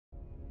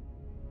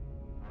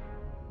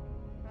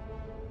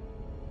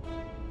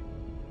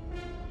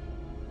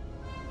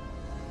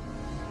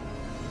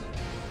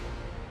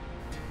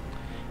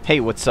Hey,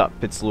 what's up?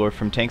 It's Lore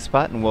from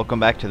TankSpot, and welcome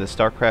back to the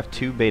Starcraft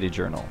 2 Beta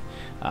Journal.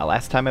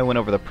 Last time I went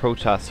over the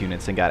Protoss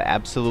units and got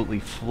absolutely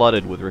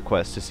flooded with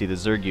requests to see the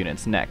Zerg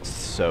units next,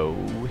 so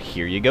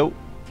here you go.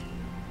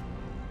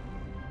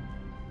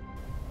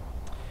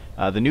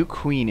 The new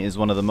Queen is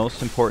one of the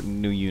most important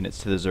new units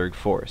to the Zerg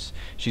force.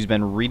 She's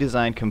been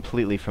redesigned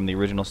completely from the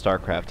original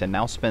Starcraft and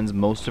now spends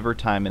most of her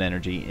time and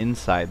energy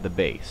inside the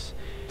base.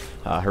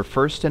 Her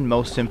first and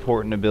most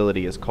important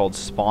ability is called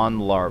Spawn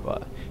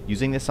Larva.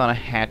 Using this on a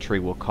hatchery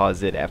will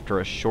cause it, after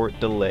a short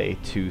delay,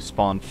 to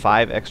spawn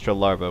 5 extra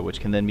larvae, which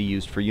can then be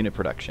used for unit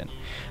production.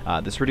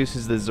 This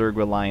reduces the Zerg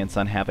reliance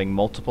on having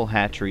multiple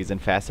hatcheries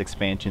and fast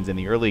expansions in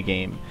the early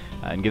game,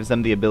 and gives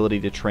them the ability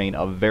to train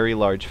a very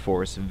large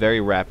force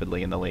very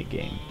rapidly in the late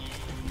game.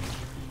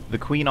 The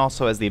Queen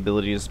also has the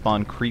ability to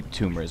spawn creep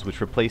tumors, which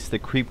replace the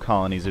creep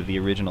colonies of the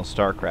original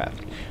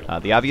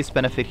Starcraft. The obvious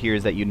benefit here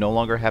is that you no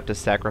longer have to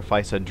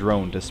sacrifice a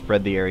drone to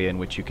spread the area in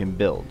which you can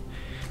build.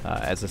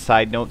 As a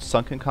side note,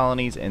 sunken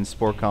colonies and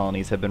spore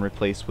colonies have been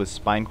replaced with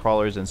spine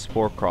crawlers and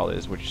spore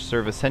crawlers, which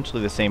serve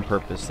essentially the same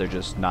purpose, they're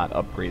just not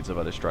upgrades of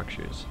other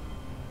structures.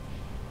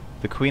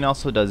 The Queen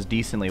also does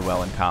decently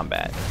well in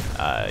combat.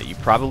 You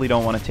probably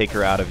don't want to take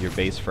her out of your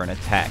base for an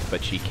attack,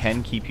 but she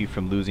can keep you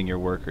from losing your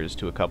workers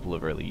to a couple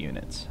of early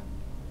units.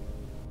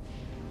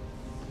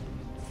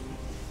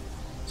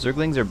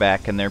 Zerglings are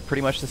back, and they're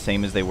pretty much the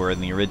same as they were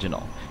in the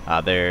original.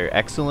 They're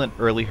excellent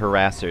early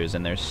harassers,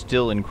 and they're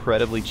still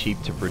incredibly cheap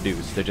to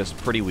produce. They're just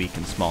pretty weak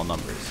in small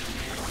numbers.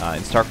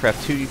 In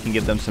StarCraft 2, you can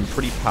give them some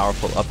pretty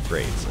powerful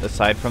upgrades.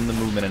 Aside from the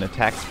movement and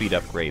attack speed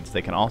upgrades,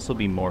 they can also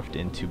be morphed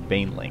into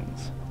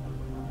Banelings.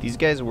 These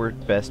guys work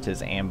best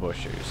as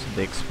ambushers.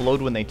 They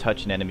explode when they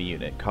touch an enemy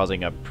unit,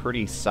 causing a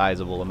pretty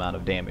sizable amount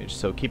of damage,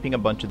 so keeping a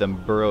bunch of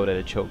them burrowed at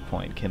a choke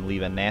point can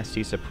leave a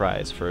nasty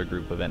surprise for a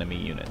group of enemy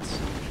units.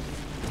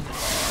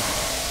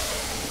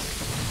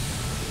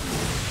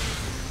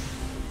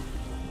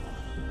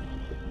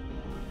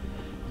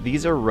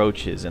 These are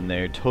roaches, and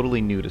they're totally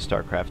new to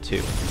StarCraft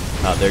 2.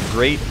 They're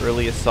great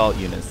early assault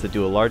units that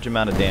do a large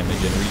amount of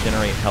damage and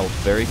regenerate health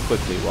very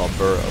quickly while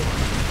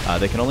burrowed.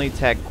 They can only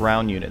attack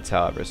ground units,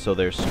 however, so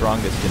they're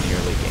strongest in the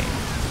early game.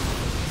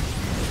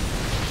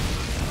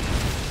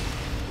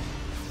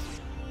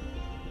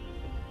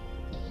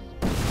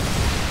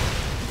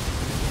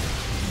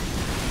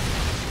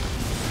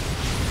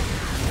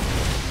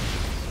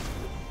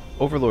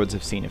 Overlords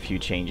have seen a few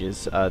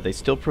changes. They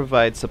still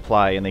provide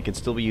supply and they can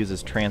still be used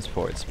as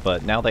transports,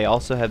 but now they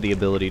also have the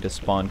ability to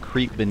spawn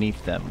creep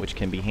beneath them, which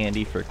can be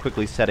handy for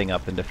quickly setting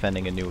up and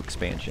defending a new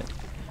expansion.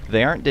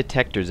 They aren't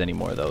detectors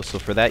anymore though, so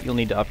for that you'll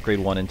need to upgrade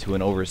one into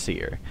an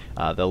overseer.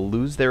 They'll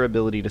lose their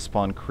ability to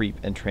spawn creep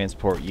and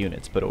transport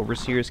units, but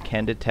overseers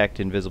can detect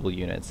invisible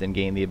units and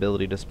gain the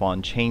ability to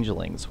spawn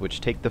changelings,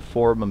 which take the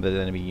form of an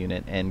enemy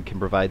unit and can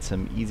provide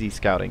some easy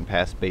scouting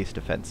past base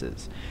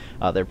defenses.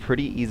 They're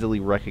pretty easily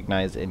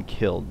recognized and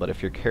killed, but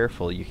if you're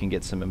careful you can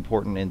get some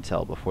important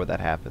intel before that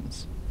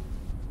happens.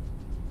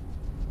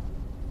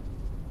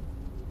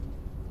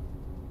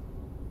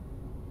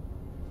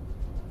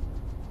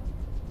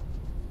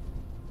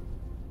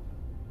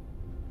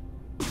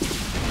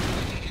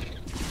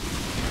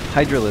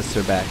 Hydralisks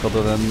are back,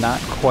 although they're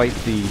not quite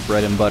the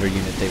bread and butter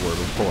unit they were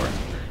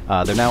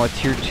before. They're now a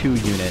tier 2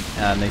 unit,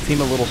 and they seem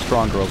a little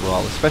stronger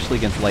overall, especially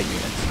against light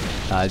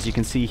units. As you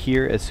can see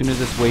here, as soon as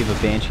this wave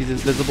of Banshees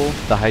is visible,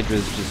 the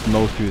Hydras just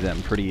mow through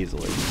them pretty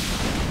easily.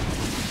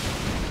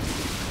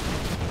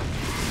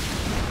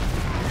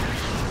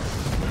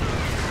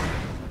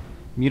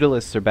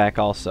 Mutalisks are back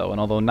also, and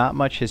although not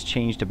much has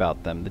changed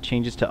about them, the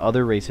changes to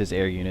other races'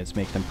 air units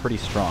make them pretty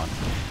strong.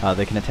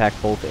 They can attack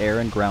both air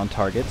and ground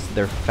targets,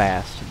 they're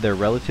fast, they're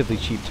relatively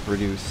cheap to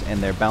produce,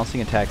 and their bouncing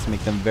attacks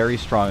make them very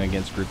strong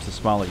against groups of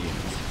smaller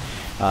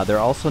units. They're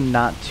also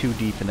not too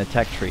deep in the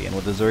tech tree, and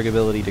with the Zerg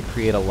ability to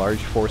create a large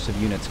force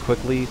of units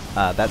quickly,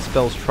 that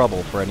spells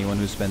trouble for anyone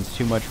who spends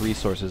too much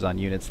resources on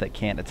units that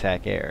can't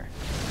attack air.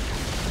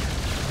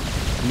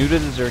 New to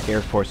the Zerg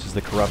Air Force is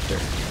the Corruptor.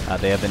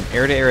 They have an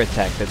air-to-air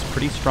attack that's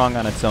pretty strong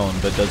on its own,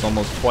 but does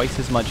almost twice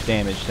as much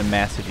damage to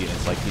massive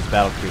units like these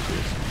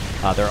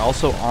battlecruisers. They're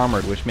also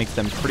armored, which makes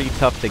them pretty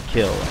tough to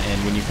kill,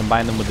 and when you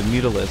combine them with the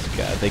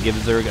Mutalisk, they give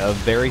Zerg a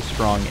very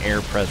strong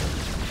air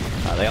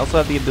presence. They also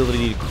have the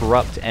ability to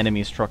corrupt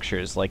enemy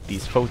structures like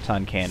these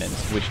photon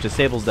cannons, which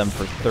disables them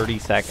for 30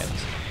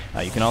 seconds.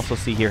 You can also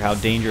see here how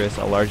dangerous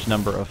a large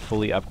number of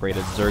fully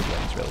upgraded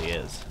Zerglings really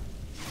is.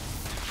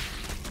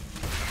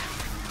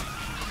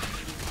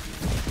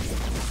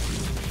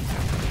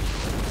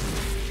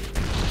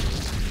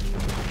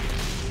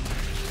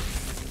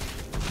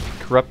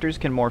 Corruptors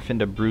can morph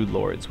into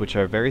Broodlords, which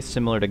are very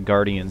similar to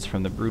Guardians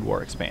from the Brood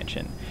War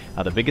expansion.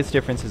 The biggest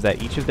difference is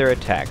that each of their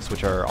attacks,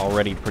 which are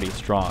already pretty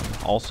strong,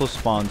 also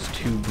spawns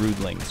 2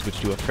 Broodlings,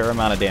 which do a fair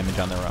amount of damage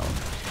on their own.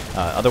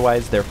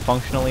 Otherwise, they're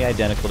functionally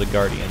identical to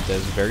Guardians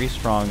as very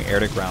strong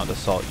air-to-ground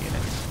assault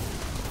units.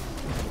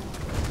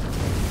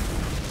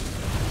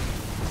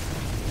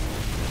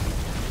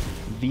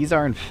 These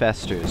are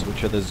Infestors,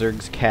 which are the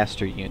Zerg's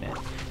caster unit.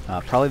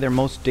 Probably their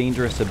most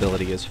dangerous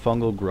ability is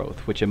Fungal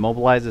Growth, which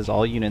immobilizes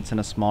all units in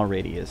a small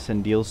radius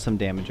and deals some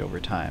damage over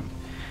time.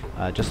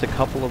 Just a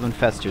couple of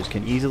infestors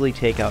can easily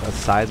take out a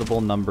sizable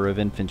number of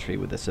infantry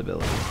with this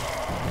ability.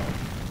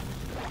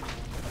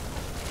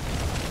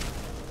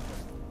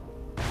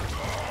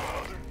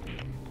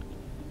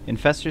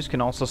 Infestors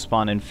can also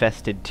spawn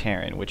Infested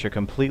Terran, which are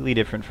completely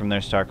different from their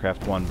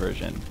StarCraft 1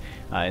 version.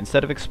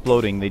 Instead of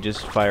exploding, they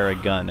just fire a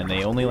gun, and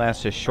they only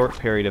last a short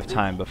period of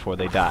time before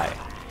they die.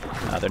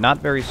 They're not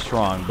very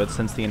strong, but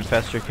since the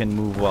Infestor can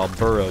move while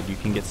burrowed, you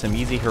can get some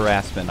easy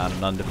harassment on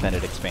an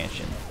undefended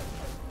expansion.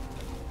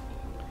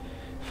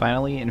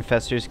 Finally,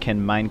 Infestors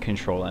can mind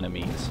control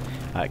enemies.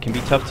 It can be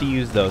tough to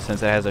use though,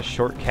 since it has a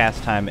short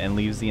cast time and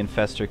leaves the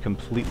Infestor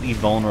completely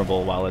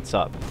vulnerable while it's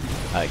up.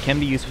 It can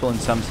be useful in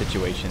some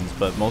situations,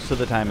 but most of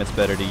the time it's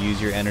better to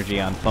use your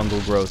energy on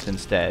Fungal Growth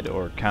instead,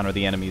 or counter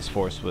the enemy's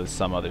force with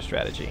some other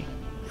strategy.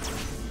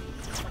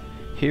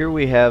 Here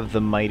we have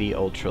the mighty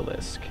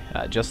Ultralisk.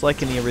 Just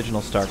like in the original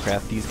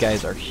StarCraft, these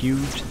guys are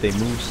huge, they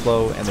move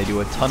slow, and they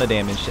do a ton of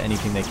damage to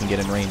anything they can get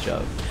in range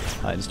of.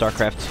 In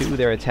StarCraft 2,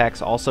 their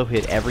attacks also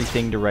hit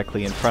everything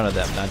directly in front of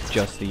them, not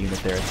just the unit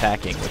they're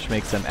attacking, which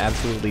makes them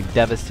absolutely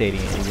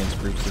devastating against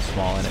groups of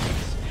small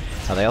enemies.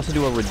 They also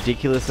do a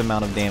ridiculous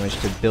amount of damage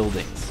to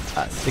buildings,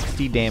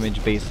 60 damage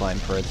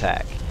baseline per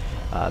attack.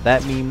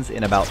 That means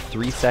in about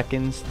 3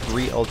 seconds,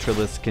 3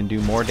 Ultralisks can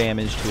do more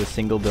damage to a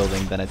single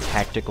building than a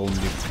tactical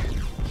nuke.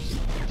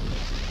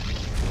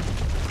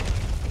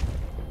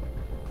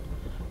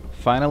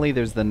 Finally,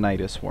 there's the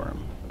Nidus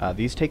Worm.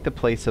 These take the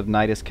place of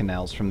Nidus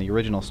Canals from the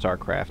original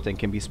StarCraft and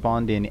can be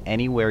spawned in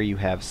anywhere you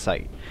have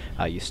sight.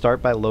 You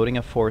start by loading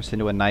a force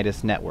into a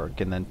Nidus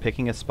network and then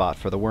picking a spot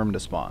for the worm to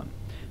spawn.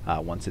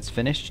 Once it's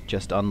finished,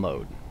 just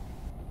unload.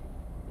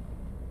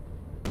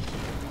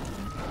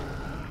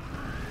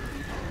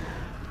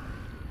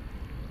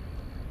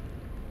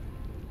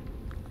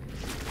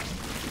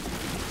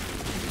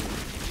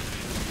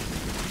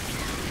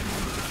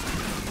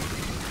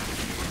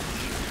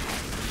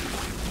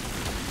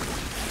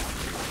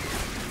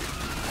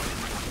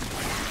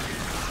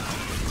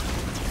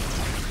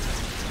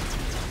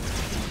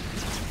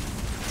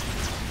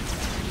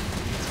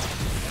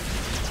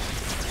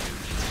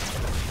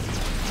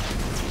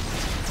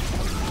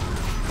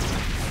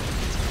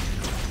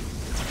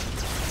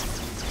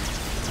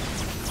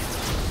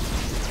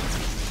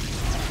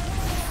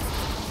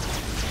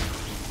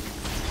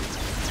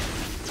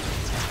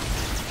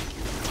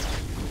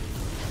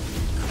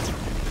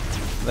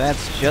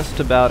 That's just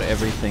about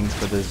everything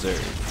for the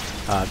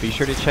Zerg. Be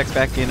sure to check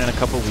back in a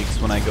couple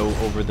weeks when I go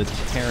over the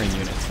Terran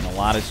units, and a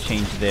lot has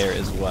changed there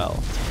as well.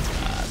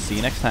 See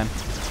you next time.